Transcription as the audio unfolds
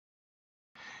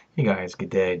Hey guys, good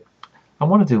day. I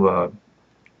wanted to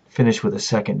finish with a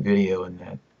second video in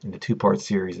the two-part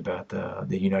series about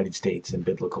the United States and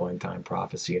biblical end time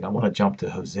prophecy, and I want to jump to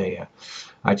Hosea.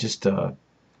 I just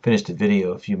finished a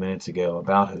video a few minutes ago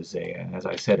about Hosea, and as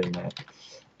I said in that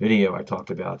video, I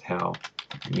talked about how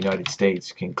the United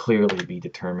States can clearly be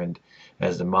determined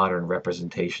as the modern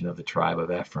representation of the tribe of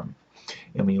Ephraim.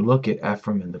 And when you look at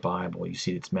Ephraim in the Bible, you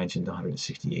see it's mentioned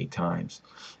 168 times.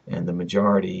 And the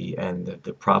majority, and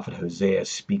the prophet Hosea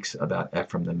speaks about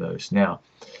Ephraim the most. Now,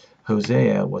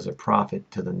 Hosea was a prophet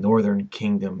to the northern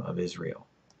kingdom of Israel,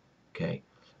 okay,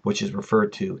 which is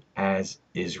referred to as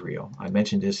Israel. I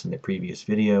mentioned this in the previous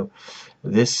video.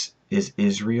 This is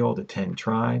Israel, the 10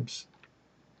 tribes,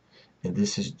 and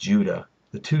this is Judah,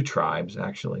 the 2 tribes,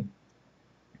 actually.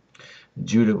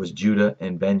 Judah was Judah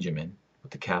and Benjamin,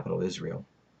 with the capital Israel.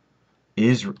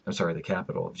 The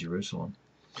capital of Jerusalem.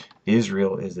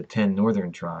 Israel is the 10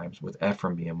 northern tribes, with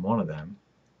Ephraim being one of them,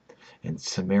 and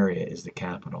Samaria is the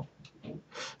capital.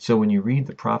 So when you read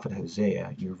the prophet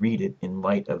Hosea, you read it in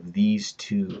light of these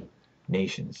 2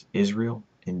 nations, Israel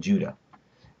and Judah.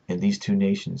 And these 2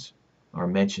 nations are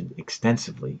mentioned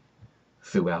extensively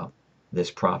throughout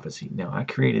this prophecy. Now, I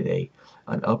created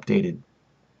an updated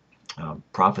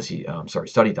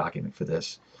study document for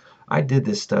this. I did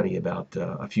this study about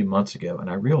a few months ago, and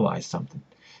I realized something.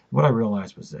 What I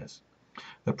realized was this.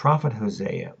 The prophet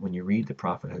Hosea, when you read the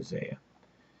prophet Hosea,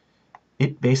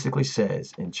 it basically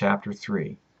says in chapter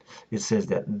 3, it says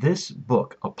that this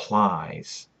book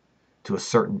applies to a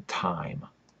certain time.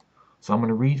 So I'm going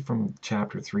to read from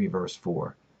chapter 3, verse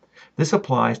 4. This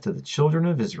applies to the children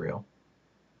of Israel,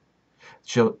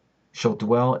 shall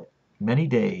dwell many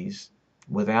days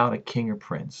without a king or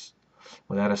prince,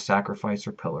 without a sacrifice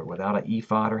or pillar, without an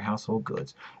ephod or household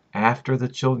goods, after the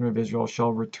children of Israel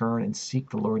shall return and seek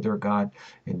the Lord their God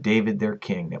and David their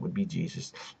king, that would be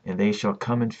Jesus, and they shall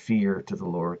come in fear to the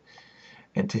Lord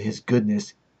and to his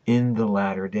goodness in the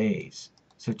latter days.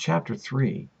 So chapter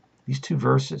 3, these 2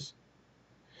 verses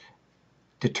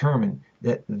determine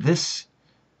that this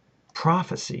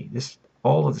prophecy,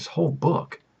 all of this whole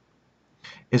book,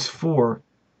 is for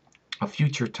a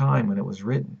future time when it was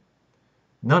written.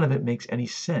 None of it makes any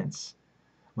sense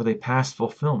with a past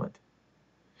fulfillment.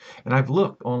 And I've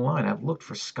looked online, I've looked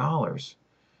for scholars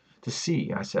to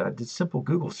see. I did simple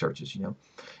Google searches,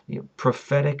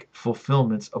 prophetic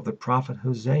fulfillments of the prophet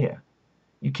Hosea.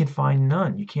 You can find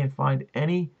none. You can't find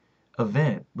any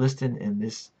event listed in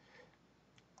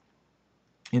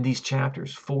these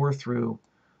chapters 4 through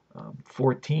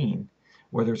 14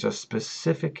 where there's a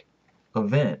specific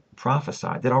event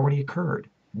prophesied that already occurred.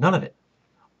 None of it.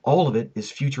 All of it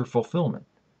is future fulfillment.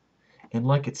 And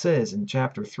like it says in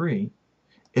chapter 3,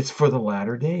 it's for the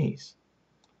latter days,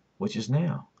 which is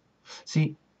now.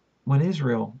 See, when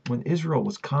Israel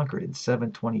was conquered in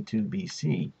 722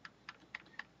 BC,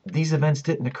 these events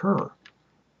didn't occur. At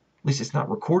least it's not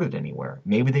recorded anywhere.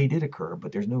 Maybe they did occur,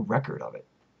 but there's no record of it.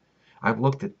 I've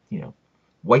looked at,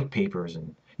 white papers,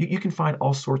 and you can find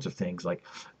all sorts of things like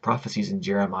prophecies in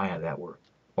Jeremiah that were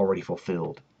already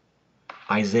fulfilled.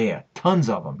 Isaiah, tons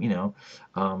of them,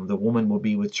 the woman will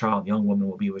be with child, young woman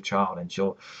will be with child, and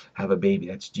she'll have a baby.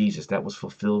 That's Jesus. That was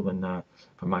fulfilled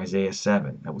from Isaiah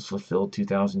 7. That was fulfilled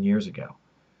 2,000 years ago.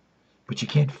 But you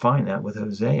can't find that with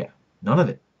Hosea. None of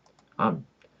it. I'm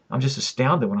just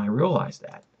astounded when I realized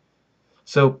that.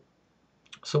 So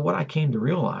what I came to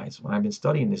realize when I've been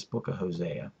studying this book of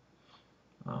Hosea,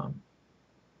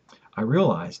 I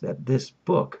realized that this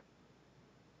book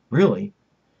really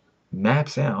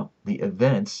maps out the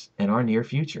events in our near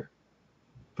future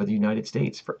for the United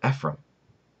States, for Ephraim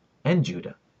and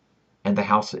Judah and the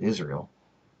house of Israel,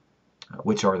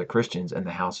 which are the Christians, and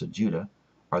the house of Judah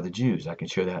are the Jews. I can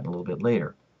show that in a little bit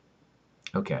later.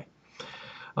 Okay.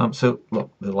 So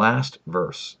look, the last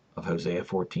verse of Hosea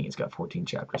 14, it's got 14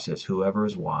 chapters, says, whoever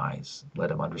is wise,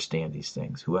 let him understand these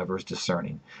things. Whoever is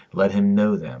discerning, let him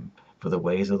know them. For the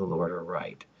ways of the Lord are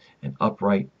right, and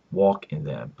upright walk in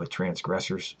them, but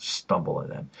transgressors stumble in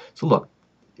them. So look,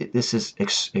 this is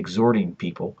exhorting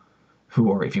people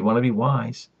who are, if you want to be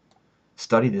wise,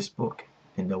 study this book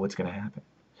and know what's going to happen.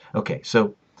 Okay,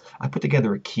 so I put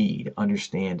together a key to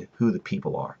understand who the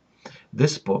people are.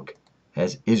 This book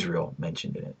has Israel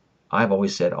mentioned in it. I've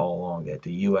always said all along that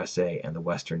the USA and the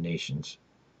Western nations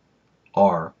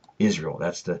are Israel.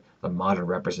 That's the modern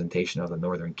representation of the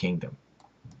northern kingdom.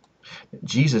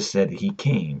 Jesus said that he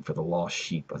came for the lost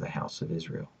sheep of the house of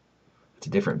Israel. It's a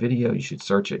different video. You should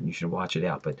search it and you should watch it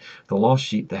out. But the lost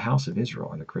sheep, the house of Israel,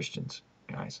 are the Christians,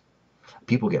 guys.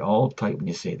 People get all uptight when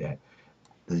you say that.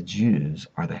 The Jews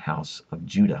are the house of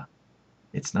Judah.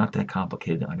 It's not that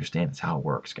complicated to understand. It's how it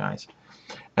works, guys.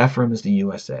 Ephraim is the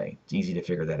USA. It's easy to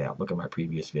figure that out. Look at my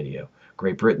previous video.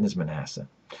 Great Britain is Manasseh.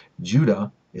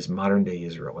 Judah is modern-day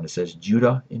Israel. When it says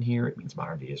Judah in here, it means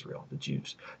modern-day Israel, the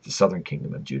Jews, the southern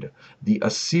kingdom of Judah. The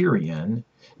Assyrian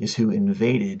is who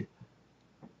invaded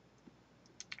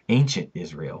ancient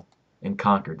Israel and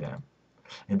conquered them.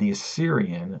 And the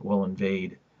Assyrian will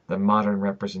invade the modern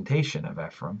representation of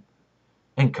Ephraim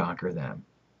and conquer them,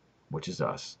 which is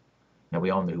us. Now, we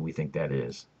all know who we think that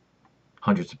is.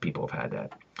 Hundreds of people have had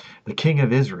that. The king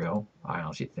of Israel, I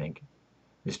honestly think,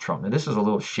 is Trump. Now, this is a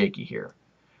little shaky here.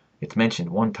 It's mentioned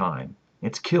one time.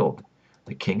 It's killed.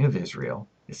 The king of Israel,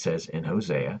 it says in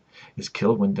Hosea, is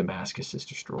killed when Damascus is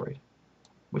destroyed,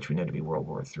 which we know to be World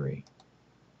War III.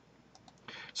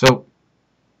 So,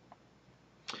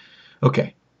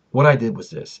 okay, what I did was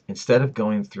this. Instead of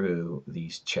going through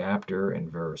these chapter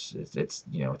and verse, it's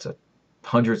a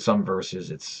 100-some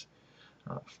verses. It's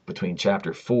between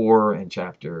chapter 4 and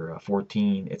chapter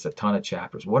 14. It's a ton of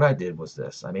chapters. What I did was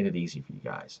this. I made it easy for you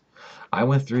guys. I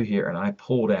went through here and I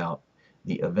pulled out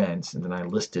the events and then I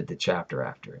listed the chapter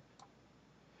after it.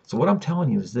 So what I'm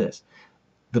telling you is this.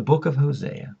 The book of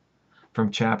Hosea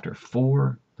from chapter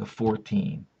 4 to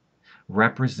 14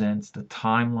 represents the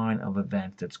timeline of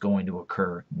events that's going to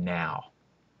occur now.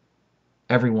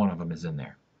 Every one of them is in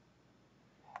there.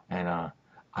 And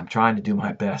I'm trying to do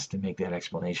my best to make that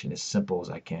explanation as simple as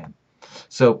I can.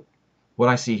 So what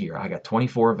I see here, I got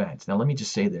 24 events. Now let me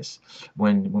just say this.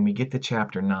 When we get to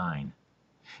chapter 9,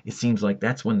 it seems like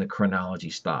that's when the chronology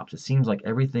stops. It seems like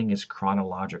everything is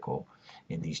chronological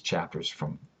in these chapters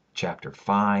from chapter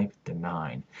 5 to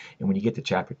 9. And when you get to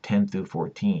chapter 10 through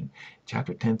 14,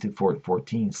 chapter 10 through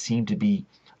 14 seem to be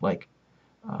like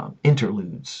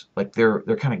interludes, like they're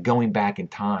kind of going back in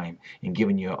time and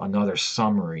giving you another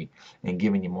summary and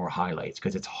giving you more highlights,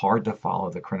 because it's hard to follow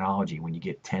the chronology when you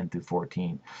get 10 through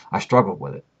 14. I struggled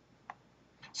with it.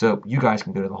 So you guys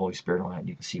can go to the Holy Spirit on that and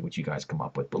you can see what you guys come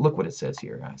up with. But look what it says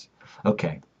here, guys.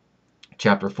 Okay,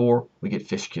 chapter 4, we get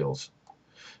fish kills.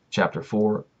 Chapter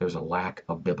 4, there's a lack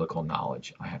of biblical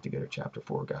knowledge. I have to go to chapter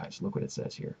 4, guys. Look what it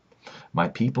says here. My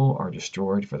people are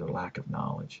destroyed for their lack of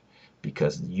knowledge,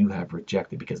 because they have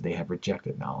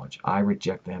rejected knowledge. I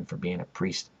reject them for being a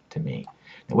priest to me.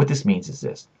 Now what this means is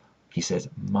this. He says,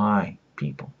 my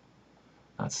people.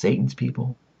 Not Satan's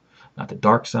people, not the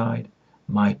dark side,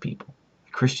 my people.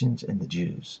 The Christians and the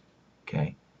Jews.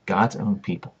 Okay? God's own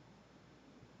people.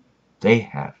 They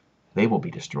will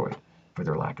be destroyed for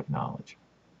their lack of knowledge.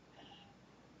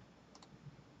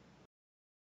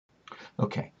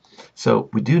 Okay, so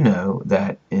we do know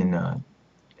that in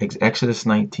Exodus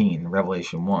 19,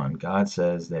 Revelation 1, God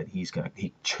says that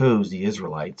He chose the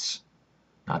Israelites,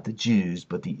 not the Jews,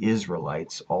 but the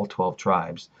Israelites, all 12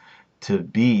 tribes, to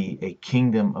be a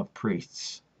kingdom of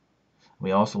priests.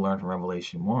 We also learn from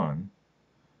Revelation 1,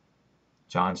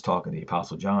 the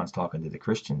Apostle John's talking to the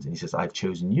Christians, and he says, I've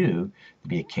chosen you to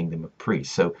be a kingdom of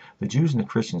priests. So the Jews and the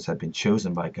Christians have been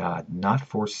chosen by God not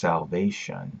for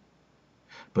salvation,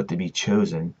 but to be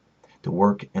chosen to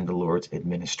work in the Lord's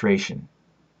administration.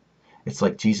 It's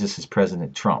like Jesus is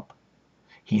President Trump.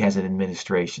 He has an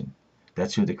administration.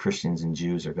 That's who the Christians and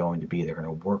Jews are going to be. They're going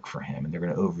to work for him, and they're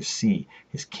going to oversee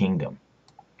his kingdom.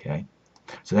 Okay?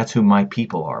 So that's who my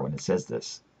people are when it says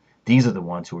this. These are the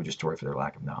ones who are destroyed for their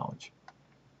lack of knowledge.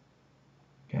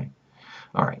 Okay?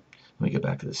 All right. Let me get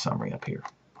back to the summary up here.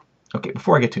 Okay,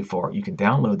 before I get too far, you can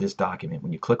download this document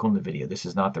when you click on the video. This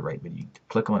is not the right video. You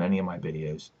click on any of my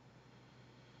videos.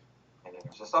 And then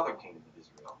there's the Southern Kingdom of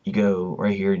Israel. You go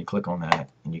right here and you click on that,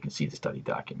 and you can see the study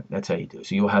document. That's how you do it.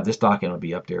 So you'll have this document will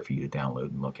be up there for you to download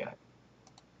and look at.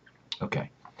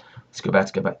 Okay, let's go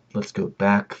back. Let's go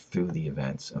back through the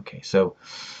events. Okay, so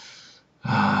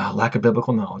lack of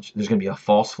biblical knowledge. There's going to be a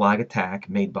false flag attack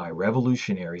made by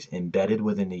revolutionaries embedded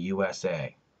within the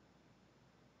USA.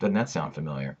 Doesn't that sound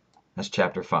familiar? That's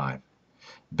chapter 5.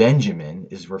 Benjamin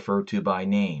is referred to by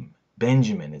name.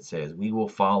 Benjamin, it says, we will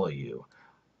follow you.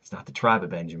 It's not the tribe of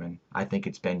Benjamin. I think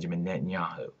it's Benjamin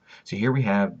Netanyahu. So here we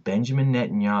have Benjamin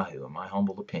Netanyahu, in my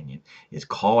humble opinion, is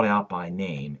called out by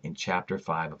name in chapter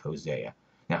 5 of Hosea.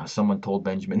 Now, has someone told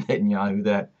Benjamin Netanyahu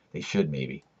that? They should,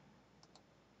 maybe.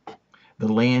 The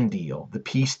land deal, the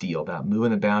peace deal about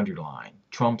moving the boundary line.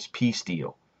 Trump's peace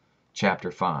deal,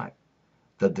 chapter 5.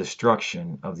 The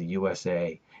destruction of the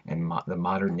USA and the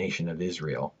modern nation of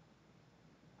Israel,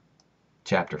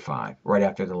 chapter 5, right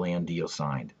after the land deal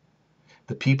signed.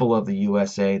 The people of the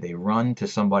USA, they run to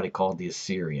somebody called the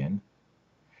Assyrian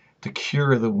to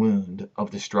cure the wound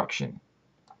of destruction.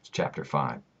 It's chapter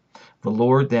 5. The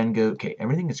Lord then goes, okay,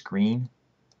 everything is green.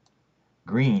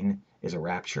 Green is a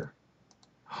rapture.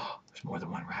 There's There's more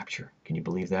than one rapture. Can you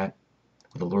believe that?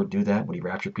 Would the Lord do that? Would he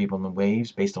rapture people in the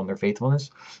waves based on their faithfulness?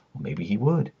 Well, maybe he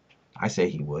would. I say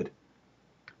he would.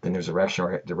 Then there's the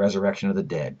resurrection of the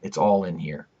dead. It's all in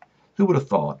here. Who would have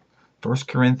thought? 1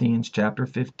 Corinthians chapter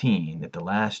 15, that the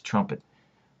last trumpet,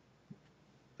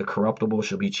 the corruptible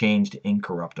shall be changed to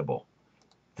incorruptible.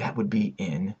 That would be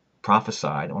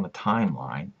prophesied on a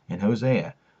timeline in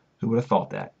Hosea. Who would have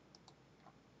thought that?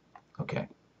 Okay.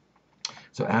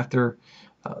 So after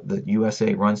the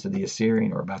USA runs to the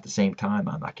Assyrian, or about the same time,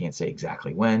 I can't say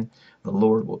exactly when, the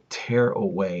Lord will tear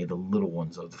away the little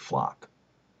ones of the flock.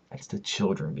 That's the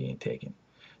children being taken.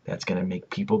 That's going to make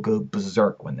people go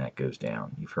berserk when that goes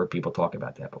down. You've heard people talk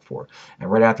about that before. And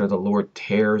right after the Lord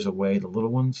tears away the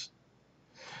little ones,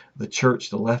 the church,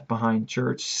 the left behind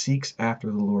church, seeks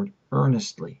after the Lord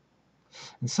earnestly.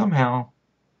 And somehow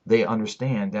they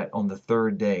understand that on the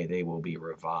third day they will be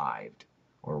revived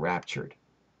or raptured.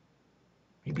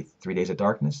 Maybe 3 days of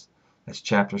darkness? That's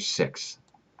chapter 6.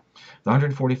 The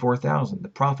 144,000, the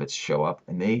prophets show up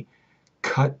and they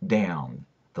cut down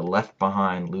the left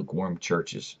behind lukewarm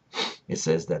churches. It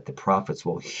says that the prophets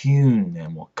will hewn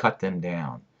them, will cut them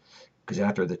down. Because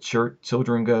after the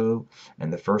children go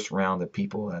and the first round of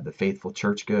people, the faithful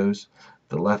church goes,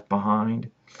 the left behind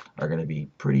are going to be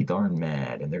pretty darn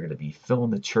mad, and they're going to be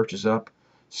filling the churches up,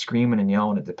 screaming and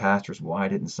yelling at the pastors, why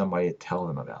didn't somebody tell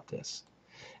them about this?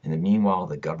 And then meanwhile,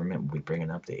 the government will be bringing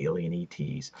up the alien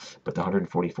ETs. But the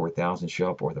 144,000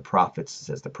 show up, or the prophets,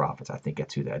 says the prophets, I think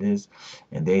that's who that is,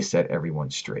 and they set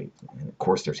everyone straight. And of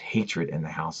course, there's hatred in the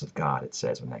house of God, it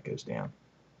says, when that goes down.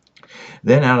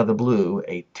 Then out of the blue,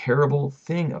 a terrible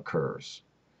thing occurs.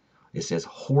 It says,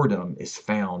 whoredom is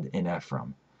found in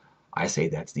Ephraim. I say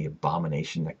that's the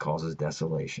abomination that causes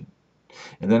desolation.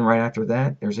 And then right after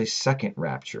that, there's a second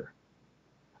rapture,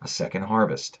 a second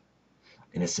harvest.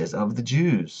 And it says, of the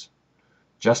Jews,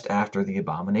 just after the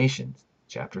abomination,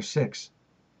 chapter 6.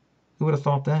 Who would have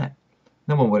thought that?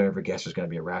 No one would ever guess there's going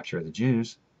to be a rapture of the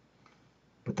Jews.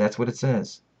 But that's what it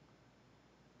says.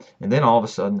 And then all of a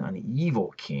sudden, an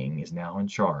evil king is now in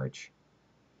charge.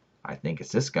 I think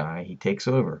it's this guy. He takes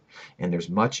over. And there's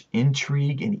much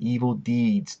intrigue and evil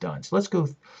deeds done. So let's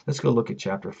go look at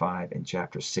chapter 5 and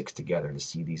chapter 6 together to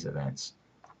see these events.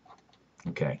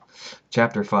 Okay.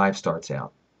 Chapter 5 starts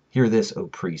out. Hear this, O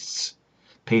priests.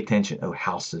 Pay attention, O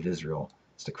house of Israel.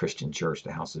 It's the Christian church,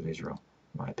 the house of Israel,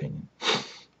 in my opinion.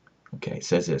 Okay, it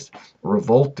says this.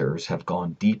 Revolters have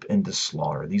gone deep into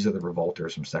slaughter. These are the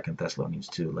revolters from 2 Thessalonians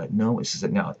 2. It says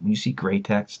that now, when you see gray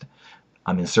text,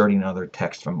 I'm inserting other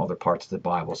text from other parts of the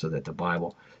Bible so that the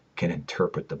Bible can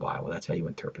interpret the Bible. That's how you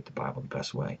interpret the Bible the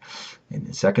best way. And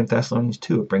in 2 Thessalonians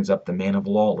 2, it brings up the man of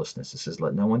lawlessness. It says,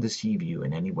 let no one deceive you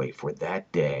in any way, for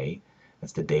that day,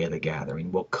 that's the day of the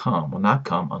gathering, will not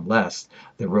come unless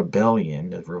the rebellion,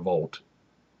 the revolt,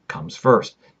 comes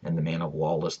first, and the man of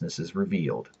lawlessness is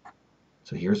revealed.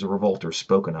 So here's the revolter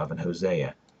spoken of in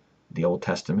Hosea, the Old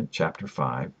Testament, chapter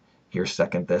 5. Here's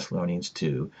 2 Thessalonians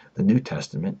 2, the New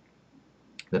Testament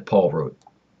that Paul wrote.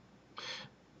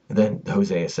 And then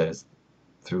Hosea says,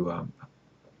 through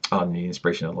on the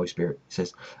inspiration of the Holy Spirit, he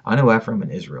says, I know Ephraim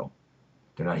and Israel.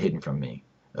 They're not hidden from me.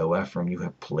 O Ephraim, you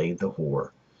have played the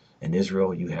whore. And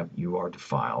Israel, you are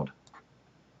defiled.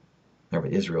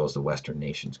 Remember, Israel is the Western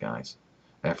nations, guys.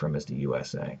 Ephraim is the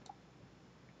USA.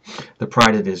 The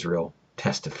pride of Israel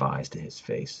testifies to his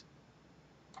face.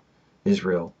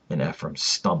 Israel and Ephraim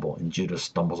stumble, and Judah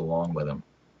stumbles along with them.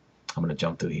 I'm going to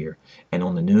jump through here. And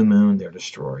on the new moon, they're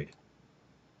destroyed.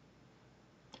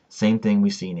 Same thing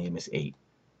we see in Amos 8.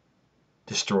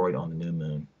 Destroyed on the new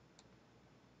moon.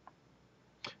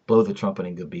 Blow the trumpet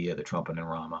in Gibeah, the trumpet in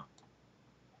Ramah.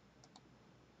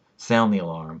 Sound the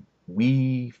alarm.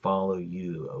 We follow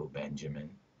you, O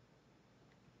Benjamin.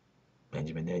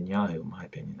 Benjamin Netanyahu, in my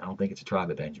opinion. I don't think it's a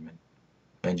tribe of Benjamin.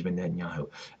 Benjamin Netanyahu.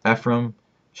 Ephraim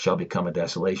shall become a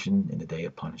desolation in the day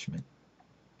of punishment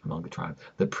among the tribes.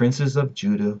 The princes of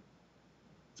Judah,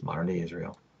 it's modern day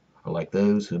Israel, are like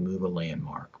those who move a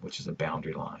landmark, which is a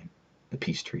boundary line, the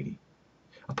peace treaty.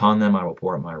 Upon them I will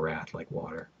pour out my wrath like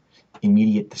water.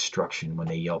 Immediate destruction when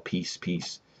they yell peace,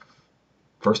 peace.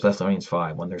 1 Thessalonians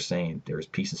 5, when they're saying there is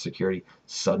peace and security,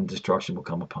 sudden destruction will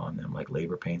come upon them like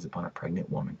labor pains upon a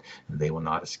pregnant woman, and they will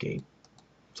not escape.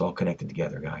 It's all connected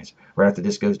together, guys. Right after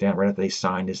this goes down, right after they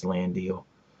sign this land deal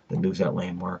that moves that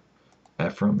landmark,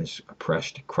 Ephraim is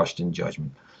oppressed, crushed in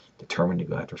judgment, determined to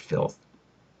go after filth.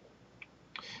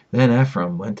 Then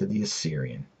Ephraim went to the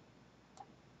Assyrian,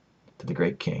 to the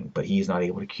great king, but he is not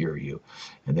able to cure you.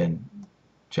 And then,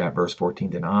 verse 14,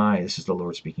 then I, this is the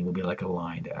Lord speaking, will be like a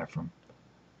lion to Ephraim,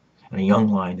 and a young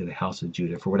lion to the house of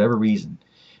Judah. For whatever reason,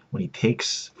 when he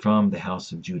takes from the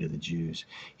house of Judah the Jews,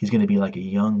 he's going to be like a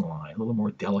young lion, a little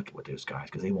more delicate with those guys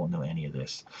because they won't know any of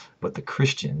this. But the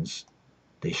Christians,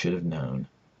 they should have known.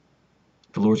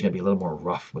 The Lord's going to be a little more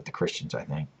rough with the Christians, I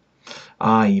think.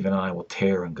 Even I will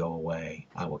tear and go away.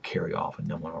 I will carry off and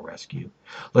no one will rescue.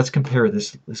 Let's compare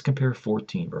this. Let's compare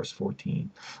 14, verse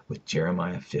 14 with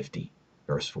Jeremiah 50,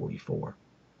 verse 44.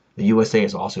 The USA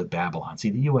is also Babylon. See,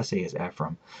 the USA is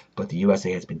Ephraim, but the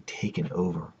USA has been taken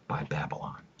over by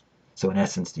Babylon. So in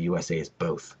essence, the USA is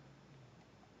both.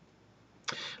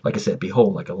 Like I said,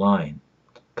 behold, like a lion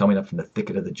coming up from the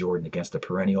thicket of the Jordan against the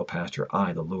perennial pasture,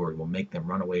 I, the Lord, will make them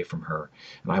run away from her,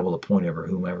 and I will appoint over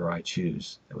whomever I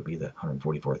choose. That would be the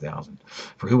 144,000.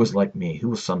 For who is like me? Who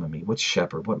will summon me? What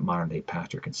shepherd, what modern-day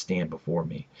pastor can stand before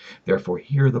me? Therefore,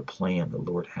 hear the plan the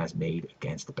Lord has made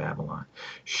against Babylon.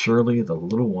 Surely the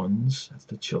little ones, that's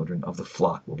the children of the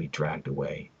flock, will be dragged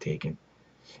away, taken,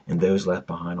 and those left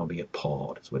behind will be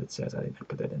appalled. That's what it says. I didn't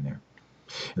put that in there.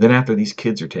 And then after these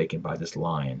kids are taken by this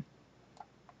lion,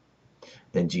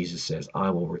 then Jesus says, I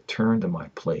will return to my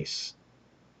place,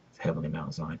 heavenly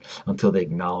Mount Zion, until they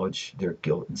acknowledge their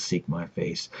guilt and seek my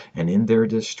face. And in their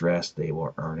distress, they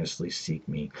will earnestly seek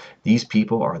me. These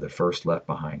people are the first left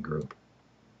behind group.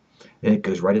 Then it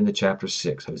goes right into chapter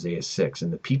 6, Hosea 6.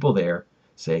 And the people there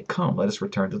say, come, let us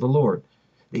return to the Lord.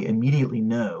 They immediately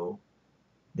know.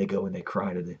 They go and they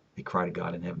cry to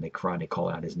God in heaven. They cry and they call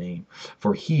out his name.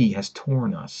 For he has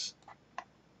torn us.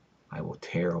 I will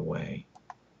tear away.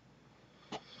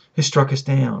 He struck us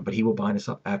down, but he will bind us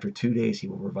up. After 2 days, he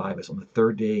will revive us. On the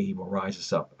third day, he will rise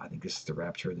us up. I think this is the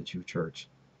rapture of the true church.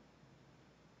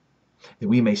 That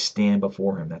we may stand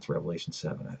before him. That's Revelation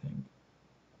 7, I think.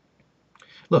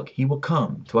 Look, he will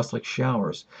come to us like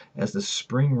showers as the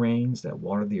spring rains that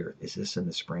water the earth. Is this in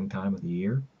the springtime of the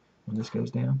year when this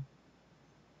goes down?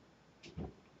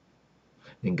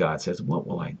 Then God says, what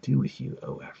will I do with you,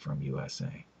 O Ephraim,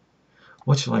 USA?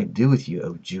 What shall I do with you,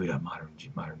 O Judah,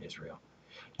 modern Israel?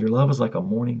 Your love is like a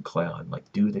morning cloud,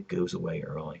 like dew that goes away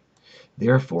early.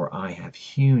 Therefore I have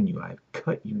hewn you, I have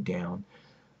cut you down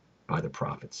by the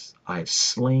prophets. I have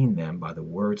slain them by the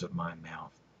words of my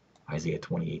mouth. Isaiah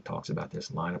 28 talks about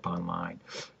this, line upon line,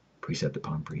 precept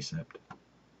upon precept.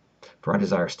 For I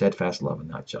desire steadfast love and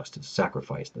not justice,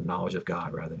 sacrifice, the knowledge of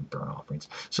God rather than burnt offerings.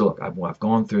 So look, I've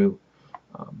gone through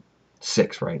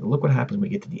 6, right? Look what happens when we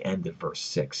get to the end of verse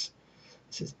 6.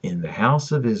 It says, in the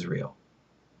house of Israel,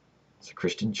 it's a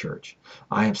Christian church,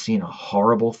 I have seen a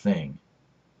horrible thing.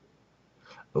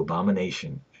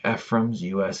 Abomination. Ephraim's,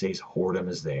 USA's whoredom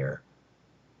is there.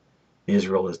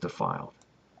 Israel is defiled.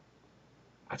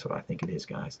 That's what I think it is,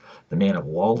 guys. The man of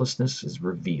lawlessness is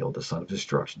revealed, the son of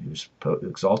destruction, who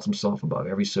exalts himself above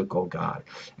every so-called God,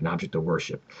 an object of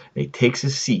worship. And he takes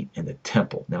his seat in the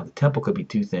temple. Now, the temple could be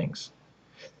two things.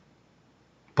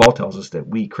 Paul tells us that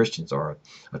we Christians are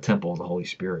a temple of the Holy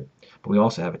Spirit. But we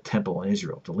also have a temple in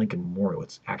Israel. The Lincoln Memorial,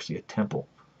 it's actually a temple.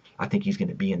 I think he's going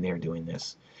to be in there doing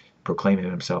this, proclaiming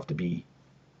himself to be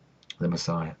the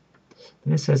Messiah.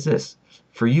 Then it says this,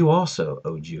 for you also,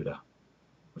 O Judah,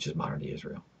 which is modern-day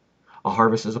Israel, a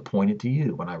harvest is appointed to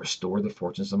you when I restore the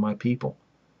fortunes of my people.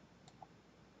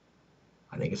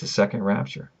 I think it's the second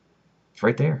rapture. It's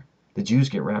right there. The Jews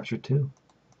get raptured too.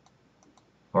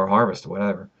 Or harvest,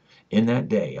 whatever. In that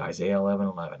day, Isaiah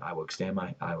 11:11, I will extend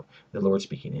the Lord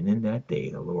speaking, and in that day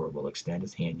the Lord will extend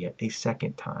his hand yet a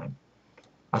second time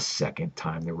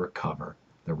to recover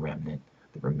the remnant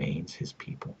that remains his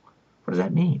people. What does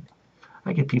that mean?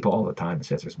 I get people all the time that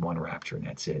says there's one rapture and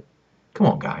that's it. Come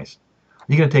on, guys.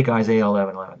 You're going to take Isaiah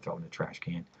 11:11 and throw it in the trash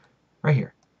can? Right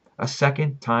here. A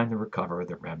second time to recover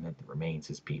the remnant that remains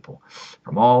his people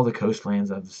from all the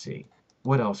coastlands of the sea.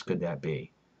 What else could that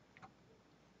be?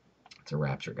 It's a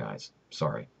rapture, guys.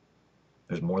 Sorry.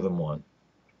 There's more than one.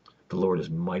 The Lord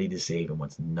is mighty to save and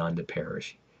wants none to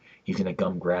perish. He's going to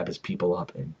come grab his people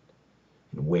up in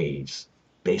waves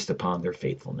based upon their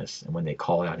faithfulness and when they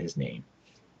call out his name.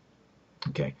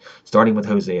 Okay, starting with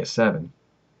Hosea 7,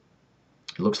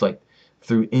 it looks like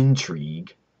through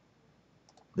intrigue,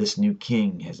 this new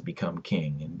king has become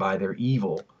king, and by their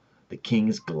evil, the king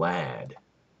is glad.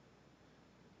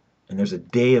 And there's a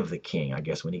day of the king, I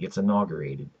guess, when he gets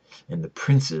inaugurated, and the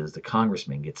princes, the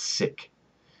congressmen, get sick,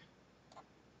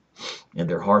 and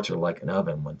their hearts are like an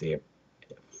oven.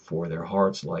 For their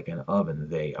hearts like an oven,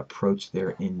 they approach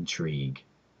their intrigue.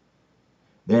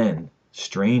 Then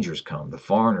strangers come, the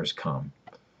foreigners come,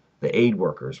 the aid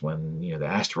workers, when the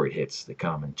asteroid hits, they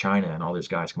come, and China and all those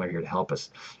guys come over here to help us.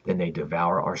 Then they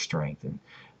devour our strength, and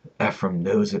Ephraim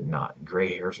knows it not.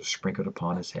 Gray hairs are sprinkled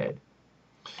upon his head.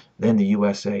 Then the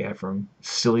USA, Ephraim,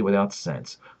 silly without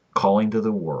sense, calling to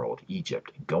the world,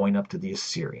 Egypt, going up to the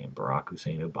Assyrian, Barack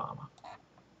Hussein Obama.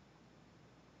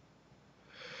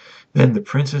 Then the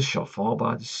princes shall fall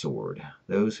by the sword.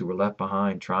 Those who were left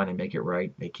behind trying to make it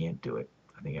right, they can't do it.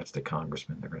 I think that's the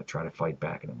congressman. They're going to try to fight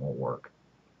back and it won't work.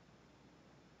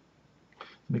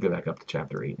 Let me go back up to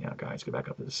chapter 8 now, guys. Go back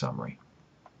up to the summary.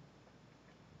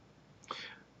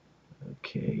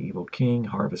 Okay, evil king,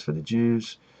 harvest for the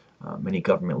Jews. Many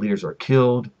government leaders are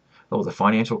killed. Oh, the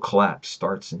financial collapse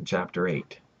starts in chapter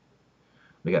 8.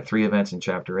 We got 3 events in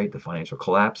chapter 8. The financial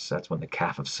collapse, that's when the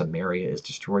calf of Samaria is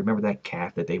destroyed. Remember that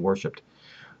calf that they worshipped?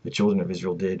 The children of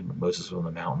Israel did when Moses was on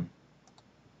the mountain.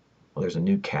 Well, there's a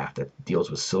new calf that deals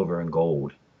with silver and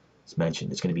gold. It's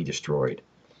mentioned. It's going to be destroyed.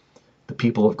 The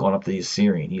people have gone up to the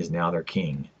Assyrian. He is now their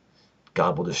king.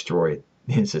 God will destroy it.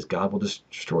 It says God will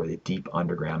destroy the deep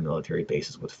underground military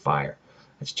bases with fire.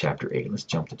 That's chapter 8. Let's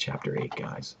jump to chapter 8,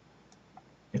 guys.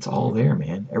 It's all there,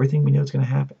 man. Everything we know is going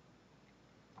to happen.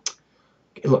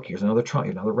 Look, here's another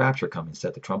rapture coming.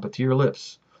 Set the trumpet to your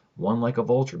lips. One like a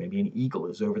vulture, maybe an eagle,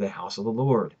 is over the house of the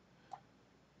Lord.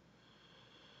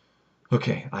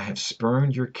 Okay, I have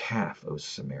spurned your calf, O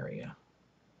Samaria.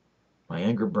 My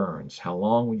anger burns. How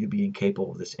long will you be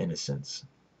incapable of this innocence?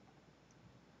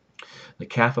 The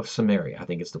calf of Samaria, I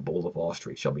think it's the bull of Wall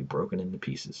Street, shall be broken into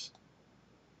pieces.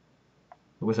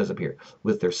 What says up here?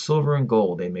 With their silver and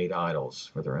gold they made idols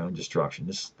for their own destruction.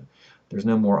 There's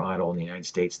no more idol in the United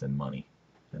States than money.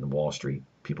 And Wall Street,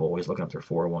 people always looking up their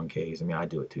 401ks. I mean, I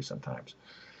do it too sometimes.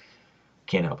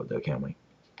 Can't help it though, can we?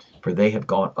 For they have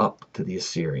gone up to the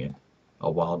Assyrian,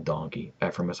 a wild donkey.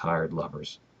 Ephraim has hired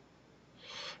lovers.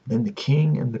 Then the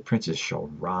king and the princes shall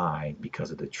ride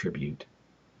because of the tribute.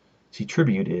 See,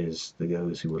 tribute is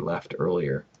those who were left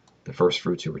earlier, the first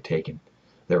fruits who were taken.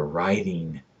 They're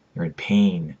riding. They're in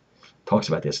pain. Talks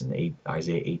about this in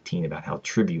Isaiah 18 about how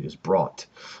tribute is brought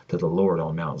to the Lord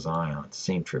on Mount Zion. It's the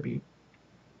same tribute.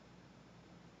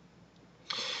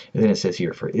 And then it says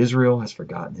here, for Israel has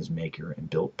forgotten his maker and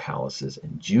built palaces,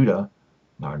 and Judah,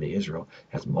 modern day Israel,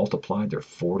 has multiplied their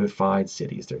fortified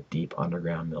cities, their deep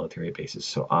underground military bases.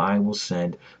 So I will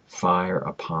send fire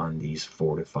upon these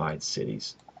fortified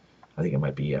cities. I think it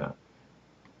might be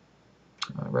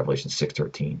Revelation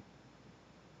 6:13.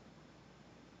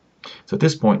 So at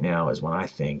this point now is when I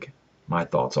think, my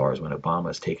thoughts are, is when Obama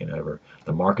has taken over.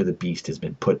 The mark of the beast has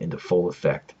been put into full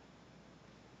effect.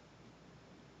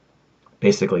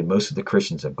 Basically, most of the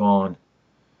Christians have gone.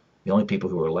 The only people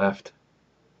who are left,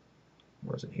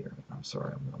 where is it here? I'm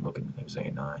sorry, I'm looking at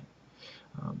Hosea 9.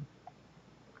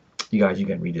 You guys, you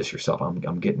can read this yourself. I'm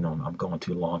going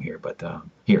too long here, but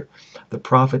here, the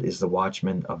prophet is the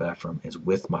watchman of Ephraim, is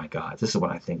with my God. This is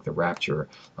when I think the rapture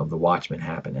of the watchmen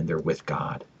happened, and they're with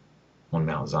God on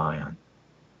Mount Zion.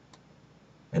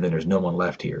 And then there's no one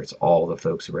left here. It's all the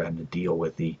folks who are having to deal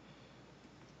with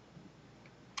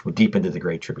we're deep into the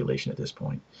Great Tribulation at this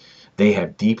point. They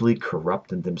have deeply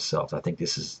corrupted themselves. I think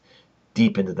this is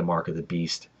deep into the mark of the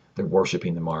beast. They're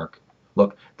worshiping the mark.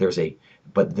 Look,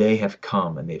 but they have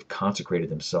come and they've consecrated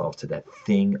themselves to that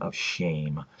thing of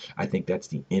shame. I think that's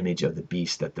the image of the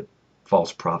beast that the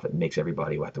false prophet makes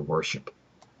everybody who have to worship.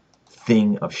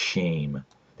 Thing of shame.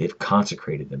 They've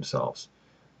consecrated themselves.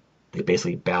 They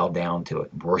basically bowed down to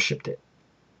it, worshipped it.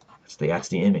 That's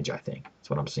the image, I think. That's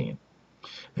what I'm seeing.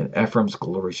 And Ephraim's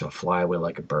glory shall fly away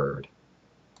like a bird.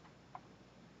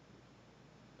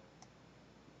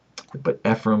 But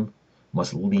Ephraim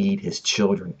must lead his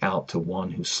children out to one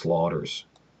who slaughters.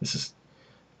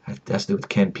 That's to do with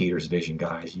Ken Peters' vision,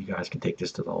 guys. You guys can take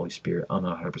this to the Holy Spirit. I'm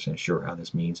not 100% sure how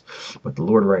this means. But the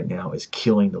Lord right now is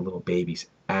killing the little babies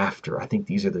after. I think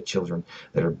these are the children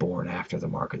that are born after the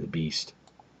mark of the beast.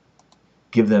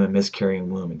 Give them a miscarrying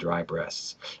womb and dry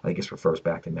breasts. I think this refers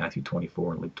back to Matthew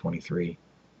 24 and Luke 23.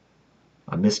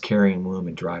 A miscarrying womb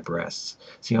and dry breasts.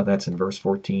 See how that's in verse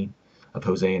 14 of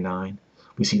Hosea 9?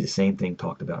 We see the same thing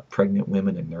talked about, pregnant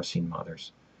women and nursing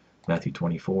mothers. Matthew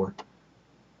 24.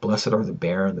 Blessed are the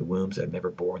barren, the wombs that have never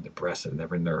borne, the breasts that have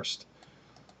never nursed.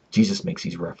 Jesus makes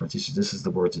these references. This is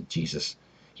the words of Jesus.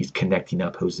 He's connecting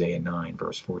up Hosea 9,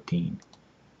 verse 14.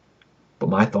 But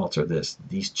my thoughts are this.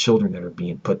 These children that are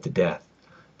being put to death,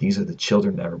 these are the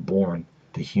children that are born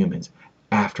to humans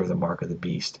after the mark of the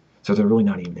beast. So they're really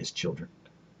not even his children.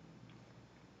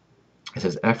 It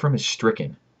says, Ephraim is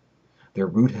stricken. Their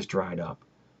root has dried up.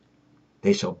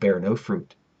 They shall bear no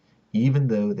fruit, even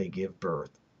though they give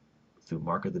birth through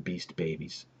mark of the beast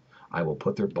babies. I will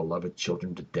put their beloved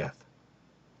children to death,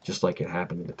 just like it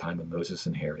happened in the time of Moses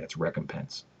and Herod. That's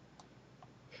recompense.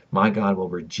 My God will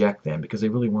reject them because they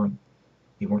weren't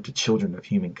the children of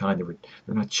humankind.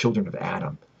 They're not children of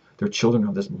Adam. They're children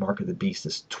of this mark of the beast,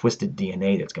 this twisted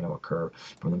DNA that's going to occur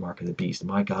from the mark of the beast.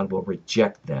 My God will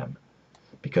reject them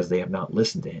because they have not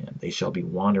listened to him. They shall be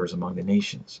wanderers among the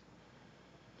nations.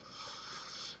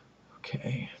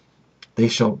 Okay. They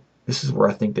shall, this is where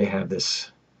I think they have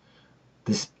this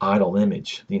idol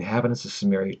image. The inhabitants of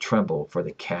Samaria tremble for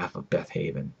the calf of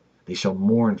Bethaven. They shall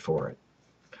mourn for it.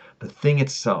 The thing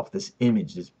itself, this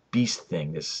image, this beast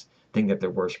thing, this thing that they're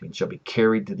worshiping, shall be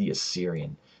carried to the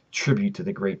Assyrian, tribute to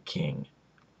the great king.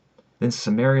 Then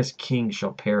Samaria's king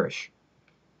shall perish.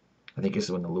 I think this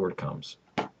is when the Lord comes.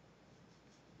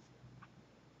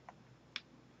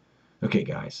 Okay,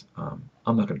 guys, I'm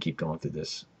not going to keep going through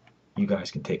this. You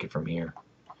guys can take it from here.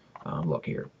 Look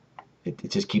here. It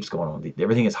just keeps going on.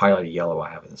 Everything is highlighted yellow. I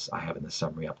have in the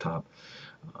summary up top.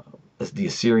 The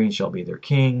Assyrian shall be their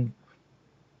king.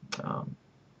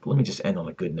 Let me just end on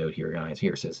a good note here, guys.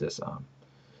 Here it says this.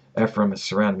 Ephraim has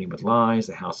surrounded me with lies,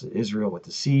 the house of Israel with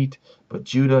deceit. But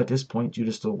Judah, at this point,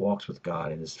 Judah still walks with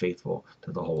God and is faithful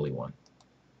to the Holy One.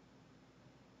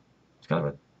 It's kind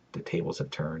of the tables have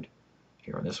turned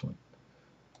here on this one.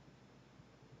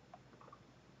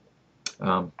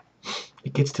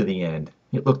 It gets to the end.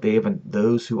 Look,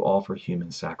 those who offer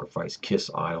human sacrifice kiss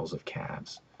idols of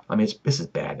calves. I mean, this is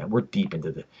bad. Now, we're deep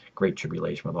into the Great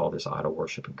Tribulation with all this idol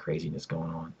worship and craziness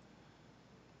going on.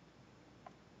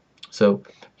 So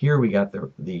here we got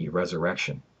the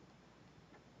resurrection.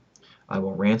 I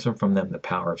will ransom from them the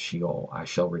power of Sheol. I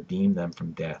shall redeem them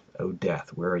from death. O death,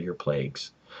 where are your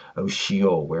plagues? O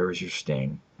Sheol, where is your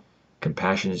sting?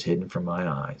 Compassion is hidden from mine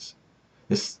eyes.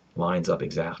 This lines up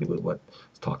exactly with what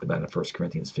was talked about in 1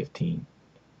 Corinthians 15.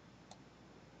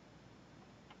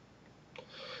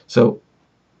 So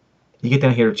you get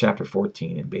down here to chapter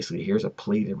 14, and basically here's a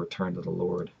plea to return to the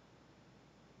Lord.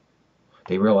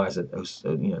 They realize that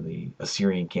the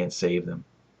Assyrian can't save them.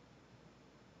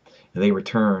 And they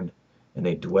return and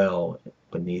they dwell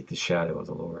beneath the shadow of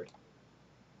the Lord.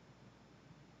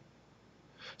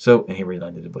 So, and he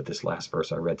related with this last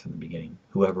verse I read from the beginning.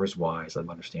 Whoever is wise, let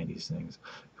him understand these things.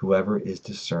 Whoever is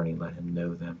discerning, let him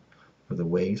know them. For the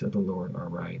ways of the Lord are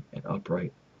right and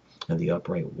upright, and the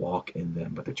upright walk in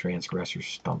them, but the transgressors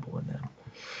stumble in them.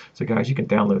 So guys, you can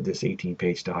download this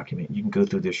 18-page document. You can go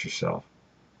through this yourself.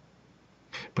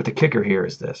 But the kicker here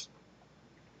is this.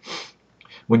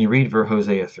 When you read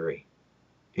Hosea 3,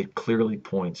 it clearly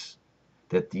points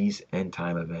that these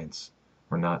end-time events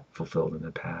were not fulfilled in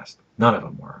the past. None of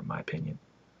them were, in my opinion.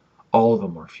 All of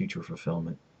them are future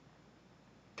fulfillment.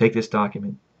 Take this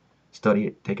document, study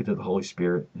it, take it to the Holy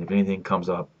Spirit, and if anything comes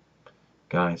up,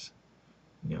 guys,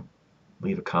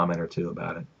 leave a comment or two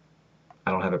about it.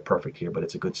 I don't have it perfect here, but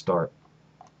it's a good start.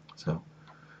 So,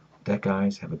 with that,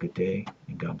 guys, have a good day,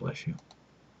 and God bless you.